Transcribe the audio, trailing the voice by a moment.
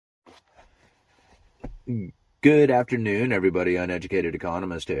Good afternoon, everybody. Uneducated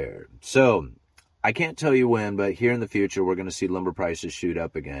economist here. So, I can't tell you when, but here in the future, we're going to see lumber prices shoot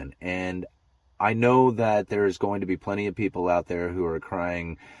up again. And I know that there is going to be plenty of people out there who are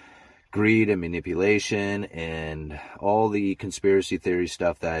crying greed and manipulation and all the conspiracy theory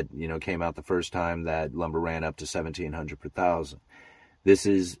stuff that, came out the first time that lumber ran up to 1,700 per thousand. This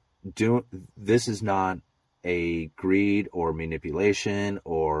is not a greed or manipulation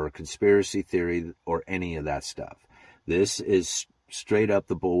or conspiracy theory or any of that stuff. This is straight up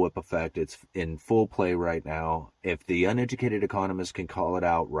the bullwhip effect. It's in full play right now. If the uneducated economist can call it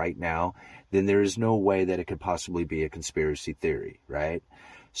out right now, then there is no way that it could possibly be a conspiracy theory, right?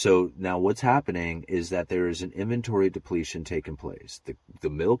 So now what's happening is that there is an inventory depletion taking place. The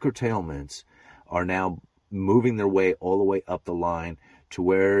mill curtailments are now moving their way all the way up the line to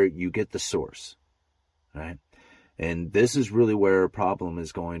where you get the source. Right? And this is really where a problem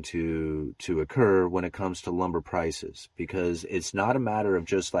is going to occur when it comes to lumber prices, because it's not a matter of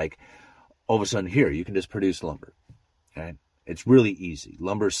just like all of a sudden here you can just produce lumber. Right? It's really easy.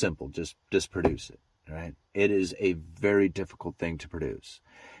 Lumber is simple. Just produce it. Right? It is a very difficult thing to produce.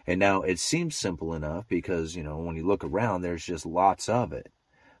 And now it seems simple enough because, when you look around, there's just lots of it.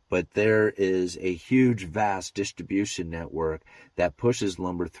 But there is a huge, vast distribution network that pushes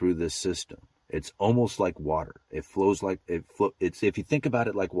lumber through this system. It's almost like water. It flows like it's. If you think about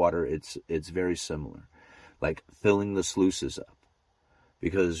it like water, it's very similar, like filling the sluices up.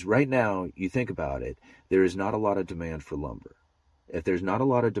 Because right now, you think about it, there is not a lot of demand for lumber. If there's not a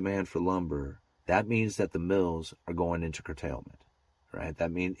lot of demand for lumber, that means that the mills are going into curtailment, right?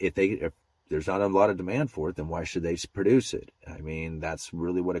 That means if there's not a lot of demand for it, then why should they produce it? I mean, that's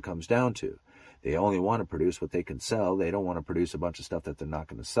really what it comes down to. They only want to produce what they can sell. They don't want to produce a bunch of stuff that they're not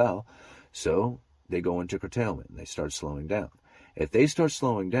going to sell. So they go into curtailment and they start slowing down. If they start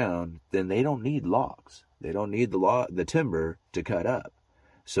slowing down, then they don't need logs. They don't need the timber to cut up.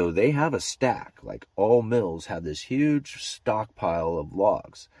 So they have a stack, like all mills have this huge stockpile of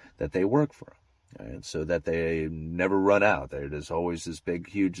logs that they work from. And so that they never run out. There's always this big,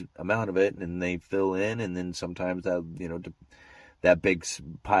 huge amount of it, and they fill in, and then sometimes that big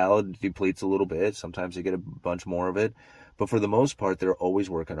pile depletes a little bit. Sometimes they get a bunch more of it. But for the most part, they're always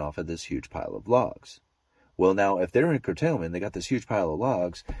working off of this huge pile of logs. Well, now, if they're in curtailment, they got this huge pile of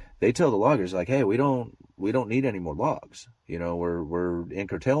logs, they tell the loggers, like, hey, we don't need any more logs. We're in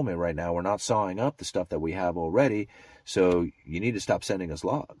curtailment right now. We're not sawing up the stuff that we have already, so you need to stop sending us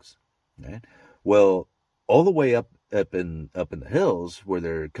logs. Right? Well, all the way up in the hills where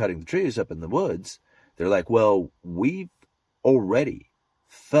they're cutting the trees up in the woods, they're like, well, we've already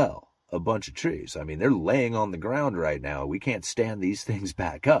fell a bunch of trees. I mean, they're laying on the ground right now. We can't stand these things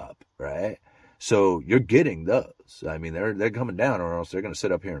back up, right? So you're getting those. I mean, they're coming down, or else they're going to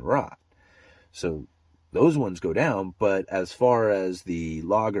sit up here and rot. So those ones go down. But as far as the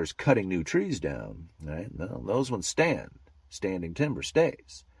loggers cutting new trees down, right? No, those ones stand. Standing timber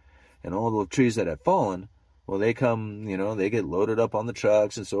stays. And all the trees that have fallen, well, they come, they get loaded up on the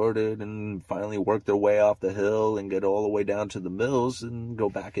trucks and sorted and finally work their way off the hill and get all the way down to the mills and go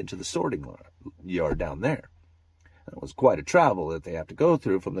back into the sorting yard down there. That was quite a travel that they have to go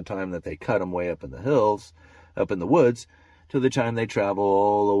through from the time that they cut them way up in the hills, up in the woods, to the time they travel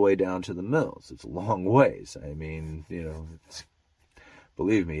all the way down to the mills. It's a long ways. I mean,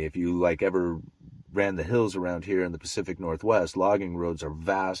 believe me, if you ever ran the hills around here in the Pacific Northwest, logging roads are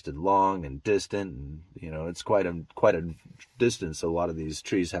vast and long and distant, and it's quite a distance a lot of these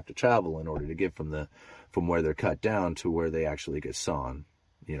trees have to travel in order to get from where they're cut down to where they actually get sawn,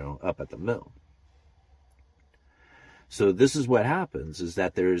 up at the mill. So this is what happens, is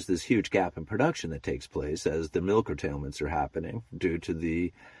that there's this huge gap in production that takes place as the mill curtailments are happening due to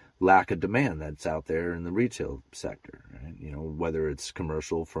the lack of demand that's out there in the retail sector, right? Whether it's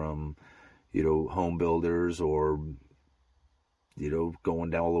commercial from home builders or, going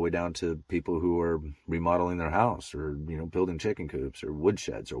down all the way down to people who are remodeling their house or, building chicken coops or wood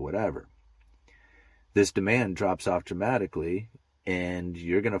sheds or whatever. This demand drops off dramatically, and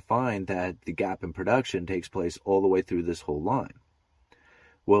you're going to find that the gap in production takes place all the way through this whole line.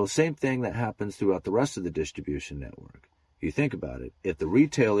 Well, same thing that happens throughout the rest of the distribution network. You think about it. If the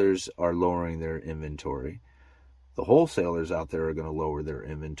retailers are lowering their inventory, the wholesalers out there are going to lower their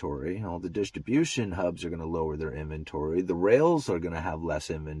inventory. All the distribution hubs are going to lower their inventory. The rails are going to have less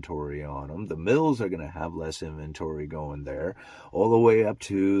inventory on them. The mills are going to have less inventory going there, all the way up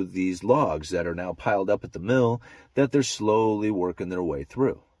to these logs that are now piled up at the mill that they're slowly working their way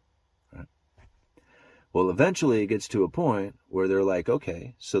through. Right? Well, eventually it gets to a point where they're like,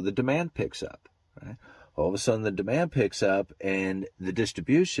 okay, so the demand picks up. Right? All of a sudden the demand picks up and the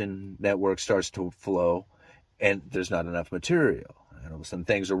distribution network starts to flow, and there's not enough material. And all of a sudden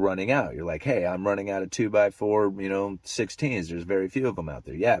things are running out. You're like, hey, I'm running out of 2x4, 16s. There's very few of them out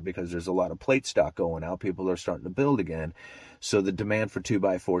there. Yeah, because there's a lot of plate stock going out. People are starting to build again. So the demand for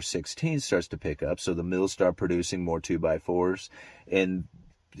 2x4 16s starts to pick up. So the mills start producing more 2x4s and,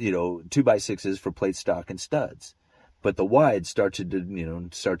 2x6s for plate stock and studs. But the wides start to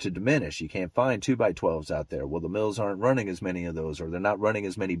diminish. You can't find 2x12s out there. Well, the mills aren't running as many of those, or they're not running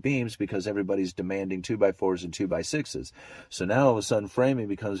as many beams because everybody's demanding 2x4s and 2x6s. So now all of a sudden framing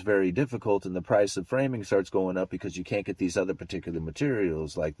becomes very difficult, and the price of framing starts going up because you can't get these other particular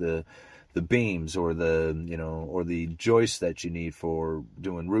materials like the beams or the joists that you need for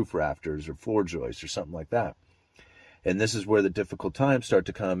doing roof rafters or floor joists or something like that. And this is where the difficult times start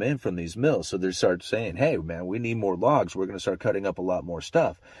to come in from these mills. So they start saying, hey, man, we need more logs. We're going to start cutting up a lot more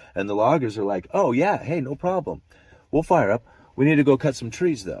stuff. And the loggers are like, oh, yeah, hey, no problem. We'll fire up. We need to go cut some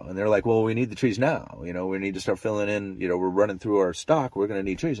trees, though. And they're like, well, we need the trees now. We need to start filling in. We're running through our stock. We're going to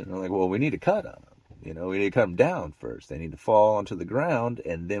need trees. And they're like, well, we need to cut them. We need to cut them down first. They need to fall onto the ground,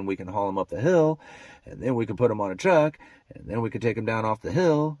 and then we can haul them up the hill, and then we can put them on a truck, and then we can take them down off the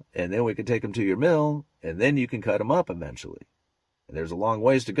hill, and then we can take them to your mill, and then you can cut them up eventually. And there's a long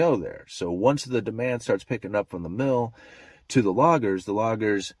ways to go there. So once the demand starts picking up from the mill to the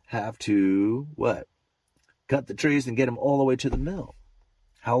loggers have to, cut the trees and get them all the way to the mill.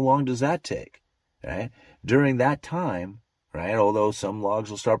 How long does that take? Right? During that time, right, although some logs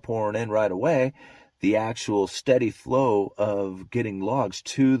will start pouring in right away, the actual steady flow of getting logs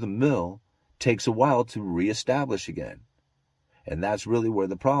to the mill takes a while to reestablish again. And that's really where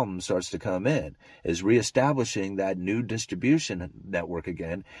the problem starts to come in, is reestablishing that new distribution network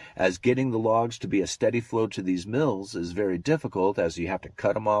again, as getting the logs to be a steady flow to these mills is very difficult, as you have to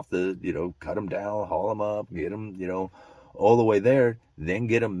cut them off cut them down, haul them up, get them, all the way there, then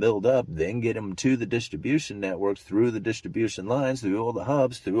get them milled up, then get them to the distribution networks, through the distribution lines, through all the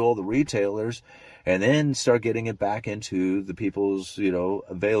hubs, through all the retailers, and then start getting it back into the people's,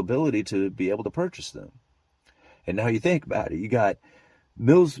 availability to be able to purchase them. And now you think about it, you got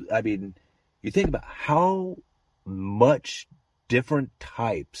mills, you think about how much different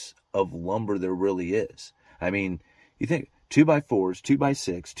types of lumber there really is. You think 2x4s,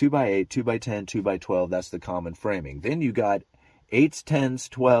 2x6, 2x8, 2x10, 2x12, that's the common framing. Then you got 8s, 10s,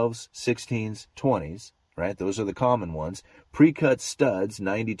 12s, 16s, 20s, right? Those are the common ones. Pre-cut studs,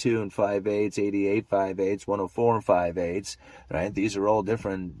 92 and 5/8, 88 5/8, 104 and 5/8, right? These are all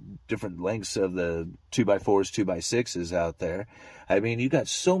different lengths of the 2x4s, 2x6s out there. You got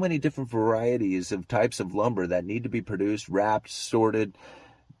so many different varieties of types of lumber that need to be produced, wrapped, sorted,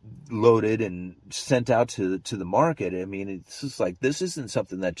 loaded, and sent out to the market. It's just like, this isn't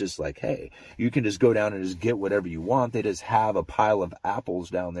something that just like, hey, you can just go down and just get whatever you want. They just have a pile of apples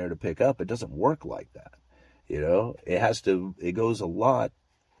down there to pick up. It doesn't work like that. It goes a lot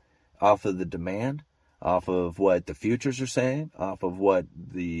off of the demand, off of what the futures are saying, off of what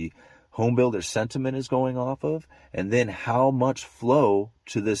the home builder sentiment is going off of, and then how much flow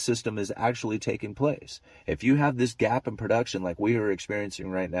to this system is actually taking place. If you have this gap in production like we are experiencing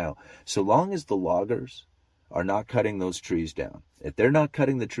right now, so long as the loggers are not cutting those trees down, if they're not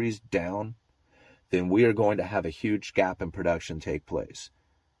cutting the trees down, then we are going to have a huge gap in production take place.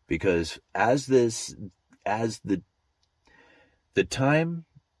 Because as the time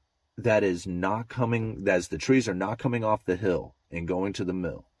that is not coming, as the trees are not coming off the hill and going to the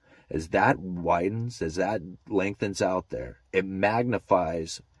mill, as that widens, as that lengthens out there, it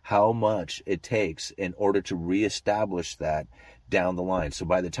magnifies how much it takes in order to reestablish that down the line. So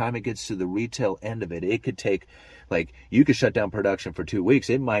by the time it gets to the retail end of it, it could take, you could shut down production for 2 weeks.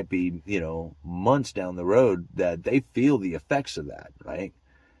 It might be, months down the road that they feel the effects of that, right?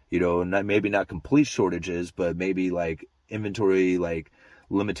 Maybe not complete shortages, but maybe inventory,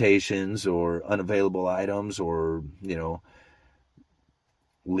 limitations or unavailable items, or,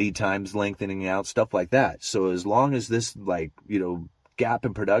 lead times lengthening out, stuff like that. So as long as this gap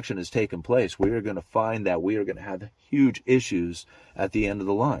in production has taken place, we are going to find that we are going to have huge issues at the end of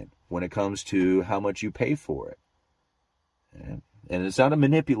the line when it comes to how much you pay for it. And it's not a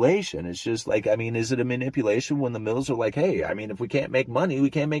manipulation. It's just is it a manipulation when the mills are like, hey, if we can't make money,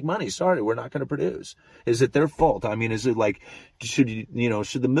 we can't make money. Sorry, we're not going to produce. Is it their fault? Is it should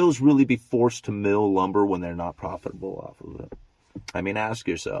the mills really be forced to mill lumber when they're not profitable off of it? Ask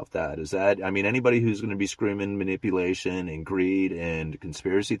yourself that. Is that, anybody who's going to be screaming manipulation and greed and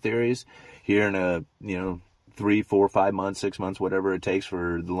conspiracy theories here in a, 3, 4, 5 months, 6 months, whatever it takes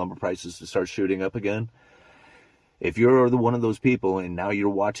for the lumber prices to start shooting up again. If you're one of those people and now you're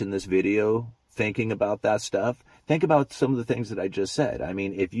watching this video thinking about that stuff, think about some of the things that I just said. I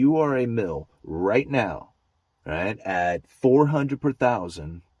mean, if you are a mill right now, right, at 400 per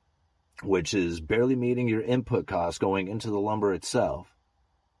thousand, which is barely meeting your input cost going into the lumber itself,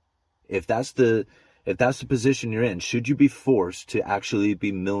 if that's the position you're in, should you be forced to actually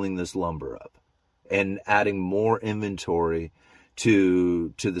be milling this lumber up and adding more inventory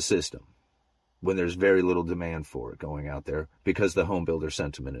to the system when there's very little demand for it going out there because the home builder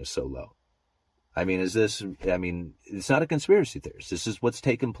sentiment is so low? I mean, it's not a conspiracy theory. This is what's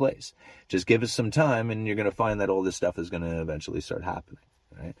taking place. Just give us some time and you're going to find that all this stuff is going to eventually start happening,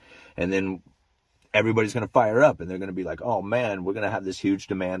 right? And then everybody's going to fire up and they're going to be like, oh man, we're going to have this huge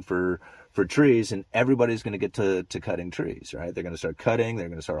demand for trees, and everybody's going to get to cutting trees, right? They're going to start cutting. They're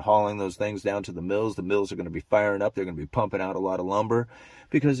going to start hauling those things down to the mills. The mills are going to be firing up. They're going to be pumping out a lot of lumber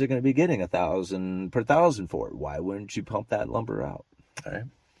because they're going to be getting 1,000 per thousand for it. Why wouldn't you pump that lumber out? All right.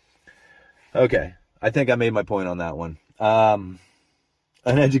 Okay. I think I made my point on that one.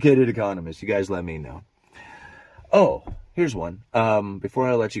 Uneducated economist. You guys let me know. Oh, here's one. Before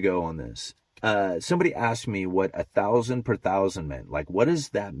I let you go on this. Somebody asked me what 1,000 per thousand meant. Like, what does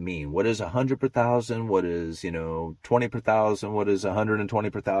that mean? What is 100 per thousand? What is, 20 per thousand? What is 120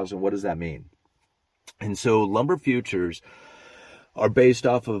 per thousand? What does that mean? And so lumber futures are based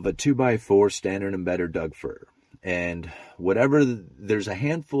off of a 2x4 standard and better Doug fir. And there's a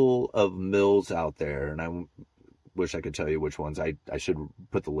handful of mills out there, and I wish I could tell you which ones. I should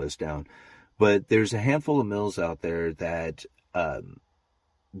put the list down. But there's a handful of mills out there that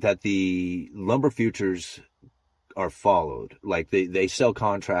the lumber futures are followed. Like they sell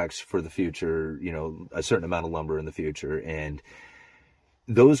contracts for the future, a certain amount of lumber in the future. And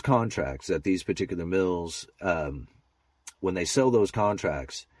those contracts at these particular mills, when they sell those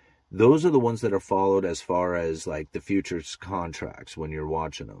contracts, those are the ones that are followed as far as like the futures contracts when you're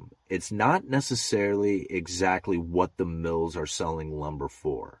watching them. It's not necessarily exactly what the mills are selling lumber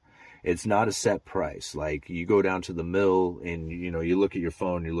for. It's not a set price. Like you go down to the mill and, you look at your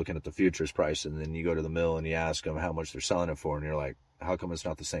phone, you're looking at the futures price, and then you go to the mill and you ask them how much they're selling it for. And you're like, how come it's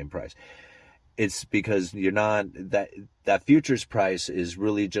not the same price? It's because you're not, that futures price is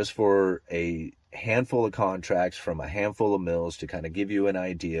really just for a handful of contracts from a handful of mills to kind of give you an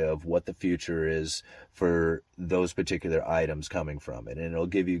idea of what the future is for those particular items coming from it. And it'll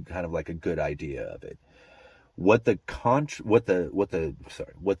give you kind of like a good idea of it. What the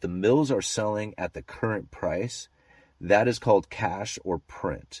mills are selling at the current price, that is called cash or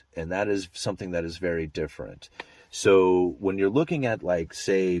print. And that is something that is very different. So when you're looking at, like,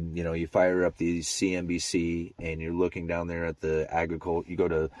 say, you fire up the CNBC and you're looking down there at the you go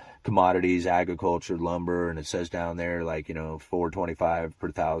to commodities, agriculture, lumber, and it says down there, like, 425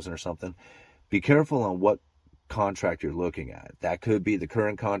 per thousand or something. Be careful on what contract you're looking at. That could be the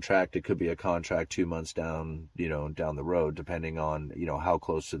current contract. It could be a contract 2 months down the road, depending on, how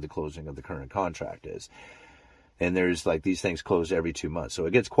close to the closing of the current contract is. And there's like these things close every 2 months. So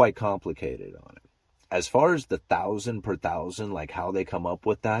it gets quite complicated on it. As far as the 1,000 per thousand, like how they come up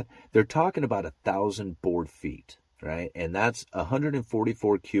with that, they're talking about 1,000 board feet, right? And that's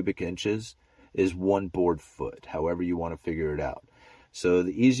 144 cubic inches is 1 board foot, however you want to figure it out. So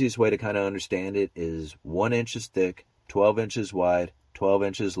the easiest way to kind of understand it is 1 inch is thick, 12 inches wide, 12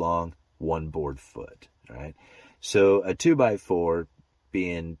 inches long, 1 board foot, right? So a 2x4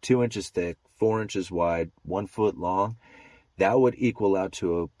 being 2 inches thick, 4 inches wide, 1 foot long, that would equal out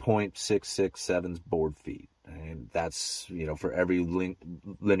to a 0.667 board feet. And that's, for every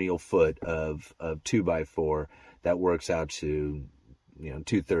lineal foot of 2x4, that works out to,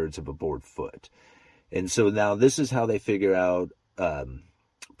 2/3 of a board foot. And so now this is how they figure out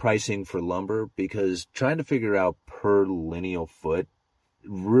pricing for lumber, because trying to figure out per lineal foot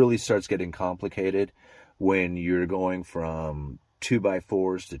really starts getting complicated when you're going from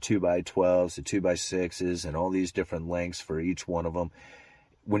 2x4s to 2x12s to 2x6s and all these different lengths for each one of them.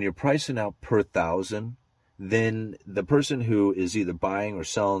 When you're pricing out per 1,000, then the person who is either buying or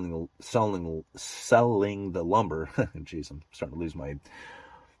selling the lumber, geez, I'm starting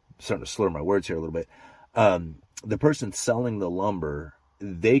to slur my words here a little bit. The person selling the lumber,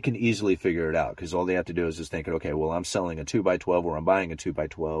 they can easily figure it out, because all they have to do is just think, okay, well, I'm selling a 2x12 or I'm buying a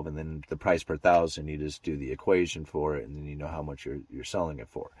 2x12, and then the price per 1,000, you just do the equation for it, and then you know how much you're selling it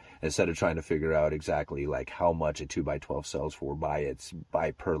for, instead of trying to figure out exactly like how much a 2x12 sells for by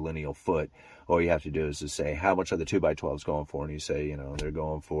per lineal foot. All you have to do is just say, how much are the 2x12s going for? And you say, they're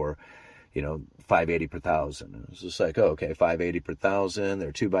going for, 580 per thousand. It's just like, okay, 580 per thousand.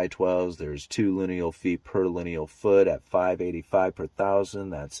 They're 2x12s. There's 2 lineal feet per lineal foot at 585 per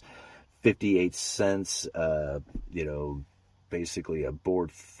thousand. That's 58 cents, basically a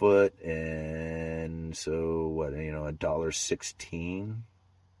board foot, and so what, $1.16,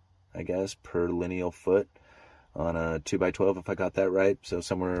 I guess, per lineal foot on a 2x12, if I got that right. So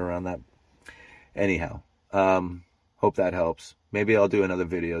somewhere around that. Anyhow, hope that helps. Maybe I'll do another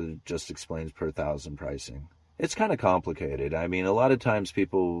video that just explains per thousand pricing. It's kind of complicated. I mean, a lot of times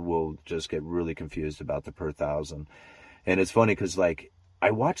people will just get really confused about the per thousand. And it's funny because, like, I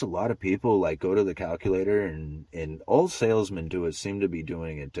watch a lot of people, like, go to the calculator, and all salesmen seem to be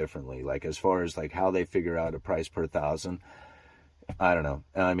doing it differently. Like, as far as, like, how they figure out a price per thousand, I don't know.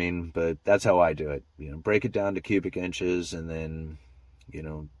 I mean, but that's how I do it. Break it down to cubic inches, and then,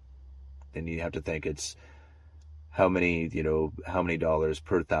 then you have to think it's how many dollars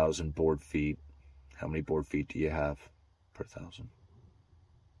per thousand board feet. How many board feet do you have per thousand?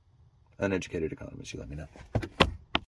 Uneducated economist, you let me know.